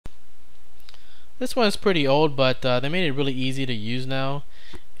This one is pretty old, but they made it really easy to use now.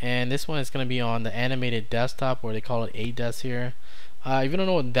 And this one is going to be on the animated desktop, or they call it A-DESK here. If you don't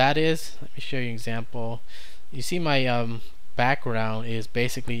know what that is, let me show you an example. You see my background is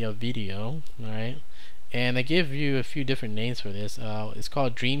basically a video, alright? And they give you a few different names for this. It's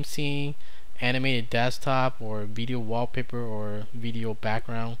called DreamScene, animated desktop, or video wallpaper, or video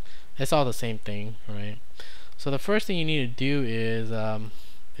background. It's all the same thing, right? So the first thing you need to do is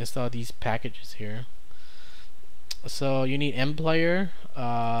install these packages here. So you need MPLAYER,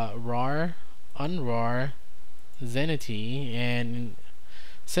 RAR, UNRAR, ZENITY, and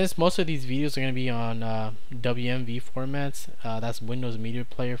since most of these videos are going to be on WMV formats, that's Windows Media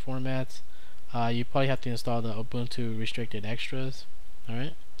Player formats, you probably have to install the ubuntu-restricted-extras.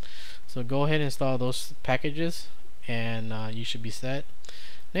 Alright, so go ahead and install those packages, and you should be set.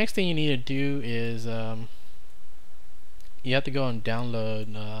 Next thing you need to do is you have to go and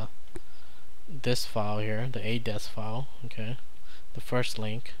download this file here, the A-DESK file, okay, the first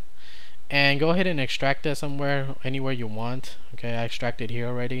link, and go ahead and extract that somewhere, anywhere you want. Okay, I extracted here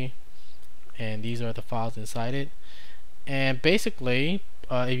already, and these are the files inside it. And basically,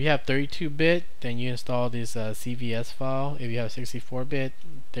 if you have 32-bit, then you install this CVS file. If you have 64-bit,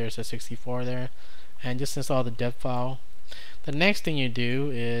 there's a 64 there, and just install the deb file. The next thing you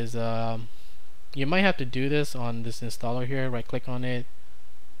do is you might have to do this on this installer here. Right click on it,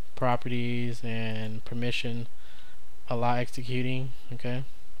 properties, and permission, allow executing, okay,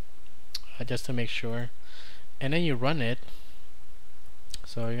 just to make sure, and then you run it.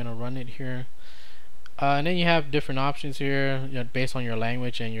 So you're gonna run it here, and then you have different options here, you know, based on your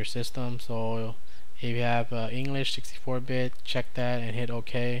language and your system. So if you have English 64-bit, check that and hit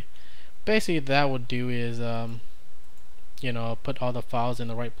OK. Basically that would do is you know, put all the files in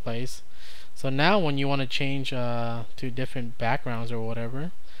the right place. So now when you want to change to different backgrounds or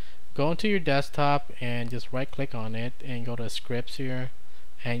whatever, go into your desktop and just right click on it and go to scripts here,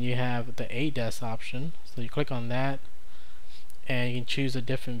 and you have the A-DESK option. So you click on that and you can choose a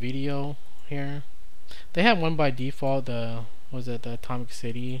different video here. They have one by default, the Atomic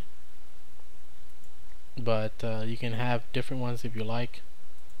City, but you can have different ones if you like.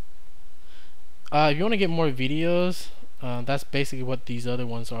 If you want to get more videos, that's basically what these other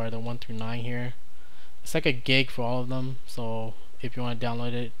ones are, the 1 through 9 here. It's like a gig for all of them, so if you want to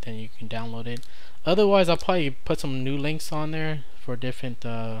download it, then you can download it. Otherwise, I'll probably put some new links on there for different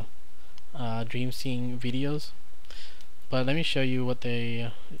DreamScene videos. But let me show you what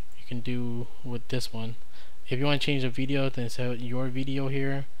you can do with this one. If you want to change the video, then set your video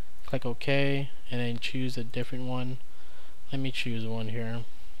here, click OK, and then choose a different one. Let me choose one here.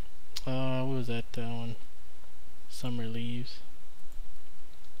 What was that one? Summer leaves.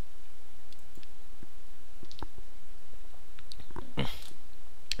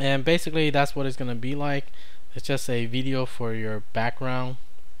 And basically that's what it's gonna be like. It's just a video for your background.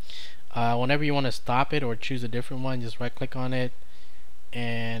 Whenever you want to stop it or choose a different one, just right click on it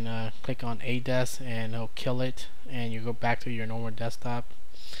and click on A-DESK, and it'll kill it, and you go back to your normal desktop,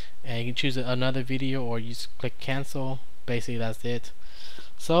 and you can choose another video or you just click cancel. Basically that's it.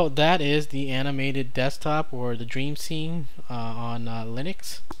 So that is the animated desktop, or the DreamScene on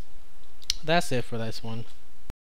Linux. That's it for this one.